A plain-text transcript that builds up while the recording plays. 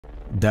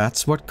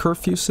That's what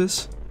Kerfus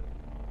is?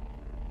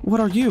 What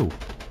are you?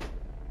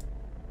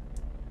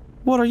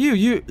 What are you?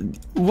 You...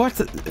 What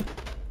the...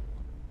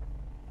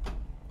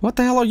 What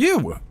the hell are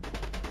you?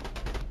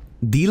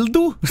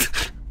 Dildo?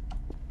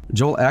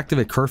 Joel,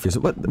 activate Kerfus.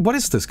 What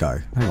is this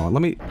guy? Hang on,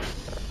 let me...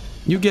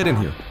 You get in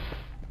here.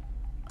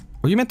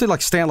 Are you meant to,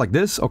 like, stand like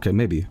this? Okay,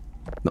 maybe.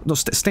 No,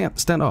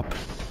 stand up.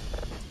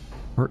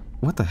 Or...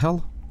 What the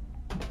hell?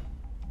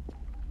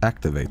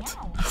 Activate.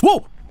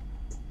 Whoa!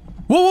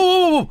 Whoa,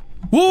 whoa, whoa,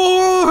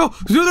 whoa, whoa!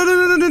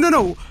 Whoa!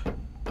 No!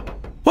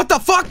 What the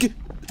fuck?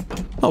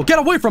 Oh, get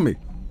away from me!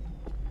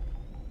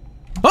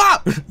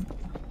 Ah!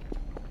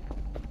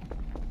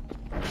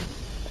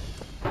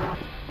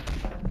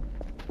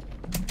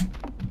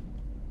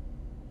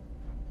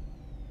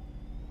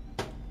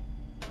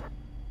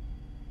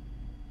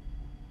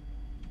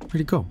 Where'd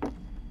he go?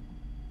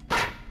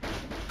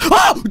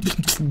 Oh!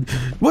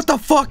 What the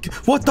fuck?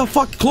 What the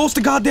fuck? Close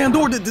the goddamn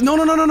door. No,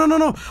 no, no, no, no, no,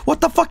 no.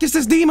 What the fuck is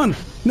this demon?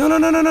 No, no,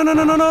 no, no, no, no,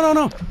 no, no, no,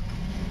 no.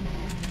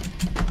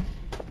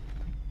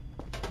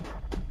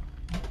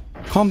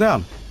 Calm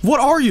down.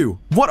 What are you?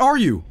 What are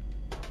you?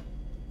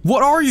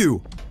 What are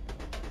you?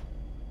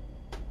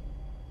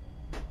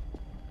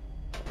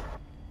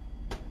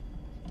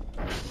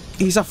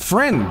 He's a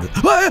friend.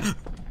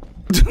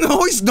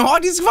 No, he's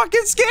not. He's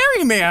fucking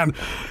scary, man.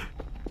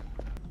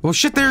 Well,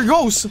 shit, there he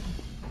goes.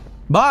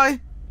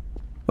 Bye.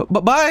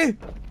 Bye.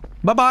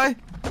 Bye-bye.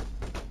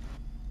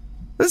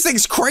 This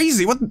thing's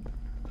crazy. What?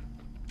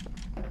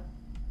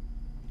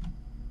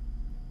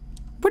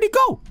 Where'd he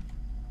go?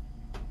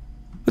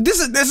 This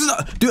is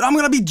dude, I'm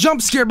gonna be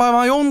jump scared by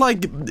my own,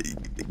 like,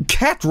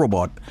 cat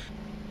robot.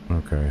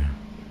 Okay.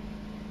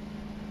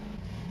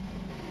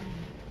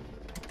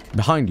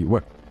 Behind you,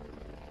 where?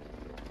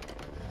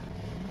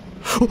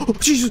 Oh,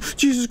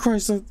 Jesus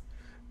Christ,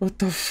 what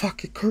the fuck?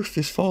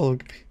 Kerfus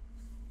followed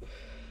me.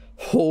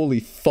 Holy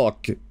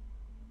fuck.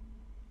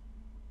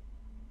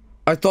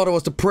 I thought it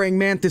was the praying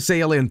mantis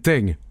alien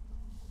thing.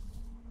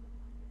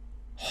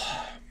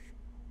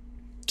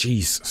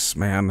 Jesus,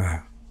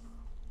 man.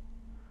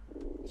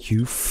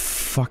 You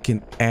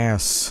fucking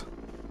ass.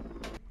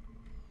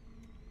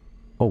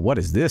 Oh, what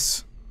is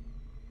this?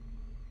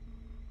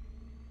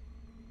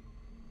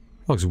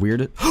 Looks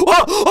weird.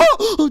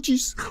 Oh,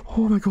 jeez.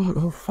 Oh my god.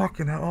 Oh,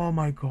 fucking hell. Oh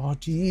my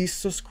god.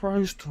 Jesus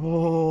Christ.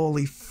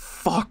 Holy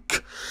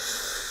fuck.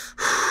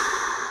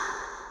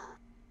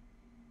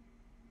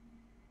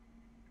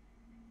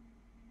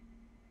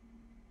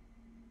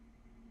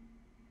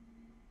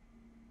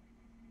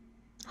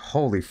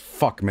 Holy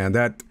fuck, man.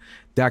 That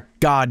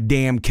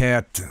goddamn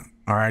cat.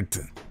 Alright.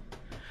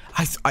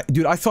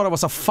 Dude, I thought it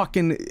was a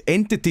fucking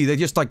entity that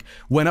just, like,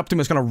 went up to me and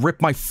was gonna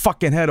rip my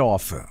fucking head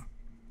off.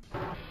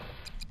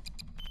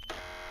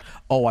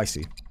 Oh, I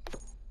see.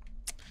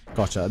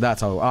 Gotcha.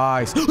 That's how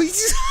I see.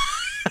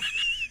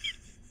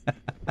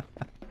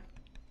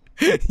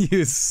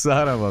 You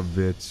son of a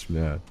bitch,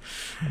 man.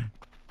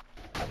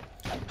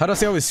 How does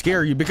he always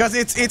scare you? Because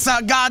it's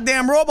a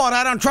goddamn robot.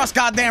 I don't trust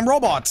goddamn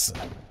robots.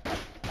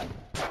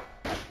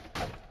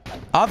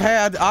 I've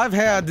had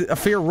a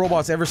fear of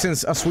robots ever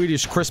since a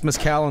Swedish Christmas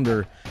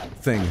calendar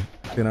thing,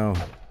 you know.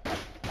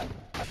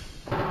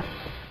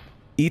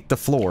 Eat the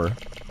floor.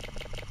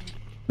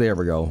 There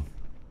we go.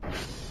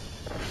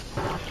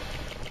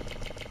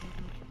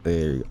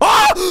 There you go.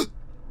 Oh!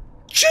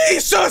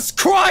 Jesus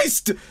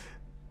Christ!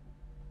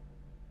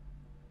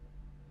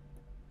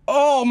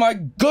 Oh my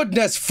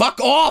goodness, fuck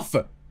off!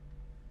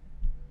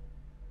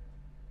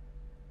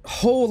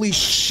 Holy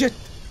shit.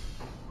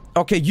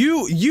 Okay,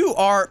 you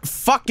are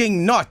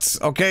fucking nuts,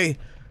 okay?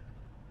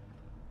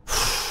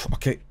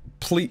 Okay,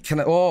 please, can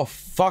I- oh,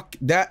 fuck,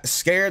 that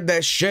scared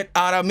the shit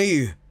out of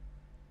me.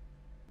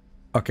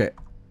 Okay.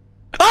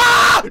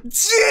 Ah!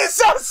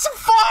 Jesus,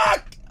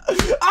 fuck!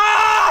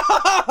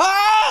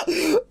 Ah!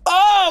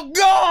 Oh,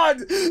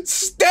 God!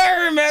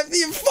 Staring at me,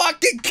 you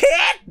fucking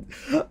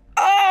cat!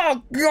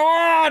 Oh,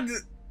 God!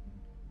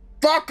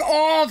 Fuck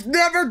off!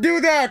 Never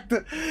do that!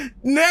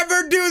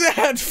 Never do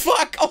that!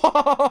 Fuck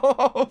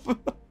off!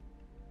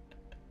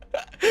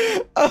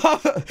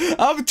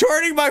 I'm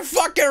turning my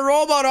fucking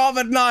robot off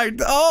at night.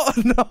 Oh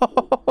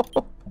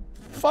no!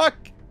 Fuck!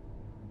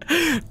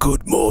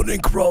 Good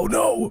morning,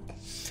 Chrono.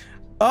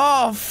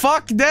 Oh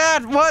fuck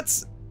that!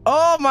 What's?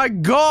 Oh my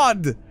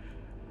god!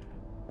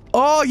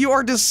 Oh, you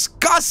are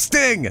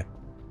disgusting!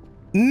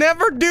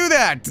 Never do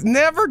that!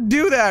 Never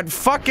do that!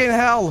 Fucking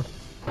hell!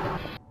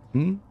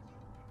 Hmm?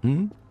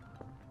 Hmm?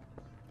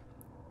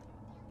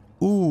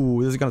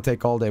 Ooh, this is gonna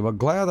take all day, but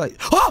glad I-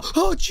 Oh!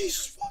 Oh,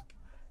 Jesus, fuck!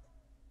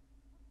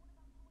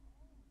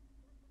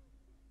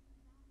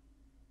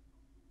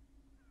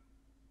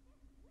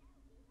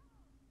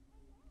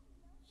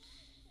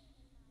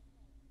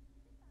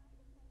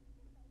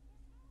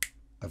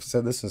 I've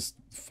said this is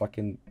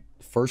fucking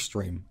first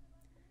stream.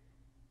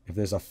 If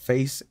there's a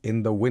face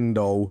in the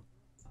window...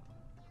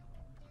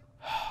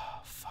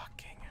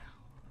 Fucking hell.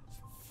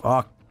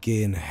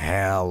 Fucking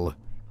hell.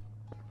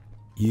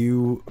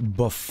 You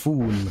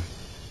buffoon.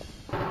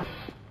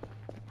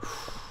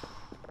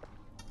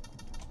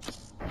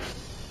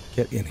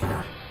 Get in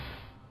here.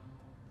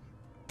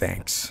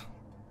 Thanks.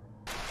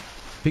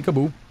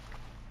 Peekaboo.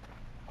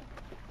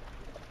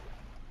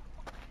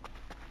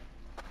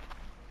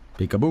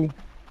 Peekaboo.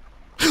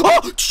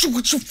 Oh!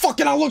 What you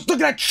fucking I look at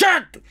that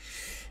chat!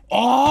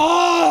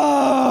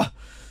 Oh!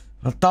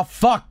 What the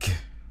fuck?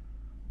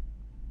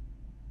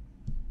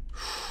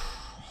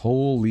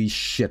 Holy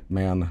shit,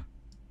 man.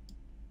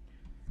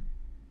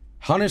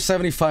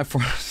 175,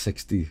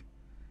 460.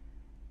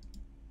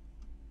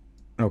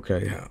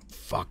 Okay, yeah.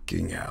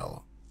 Fucking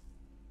hell.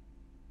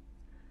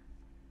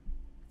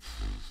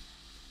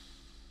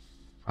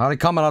 How'd they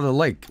come out of the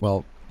lake?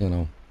 Well, you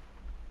know.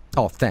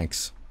 Oh,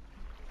 thanks.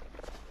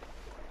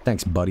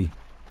 Thanks, buddy.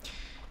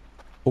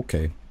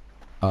 Okay.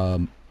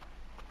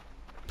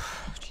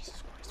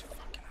 Jesus Christ,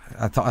 fucking.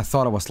 I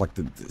thought it was like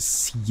the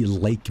sea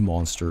lake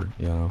monster,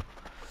 you know.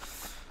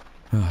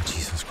 Oh,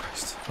 Jesus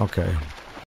Christ. Okay.